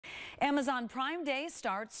Amazon Prime Day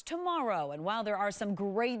starts tomorrow, and while there are some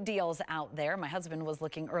great deals out there, my husband was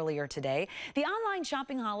looking earlier today, the online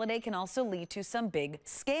shopping holiday can also lead to some big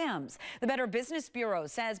scams. The Better Business Bureau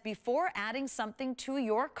says before adding something to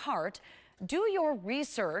your cart, do your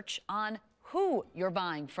research on who you're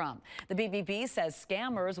buying from. The BBB says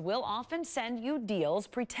scammers will often send you deals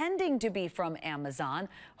pretending to be from Amazon,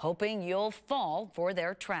 hoping you'll fall for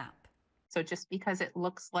their trap. So just because it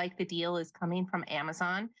looks like the deal is coming from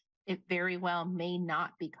Amazon, it very well may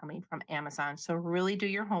not be coming from Amazon. So really do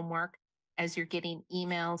your homework as you're getting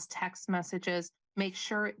emails, text messages. Make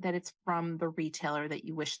sure that it's from the retailer that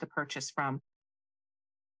you wish to purchase from.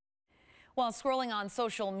 While scrolling on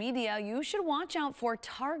social media, you should watch out for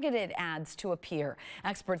targeted ads to appear.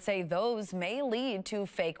 Experts say those may lead to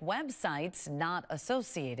fake websites not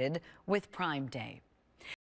associated with Prime Day.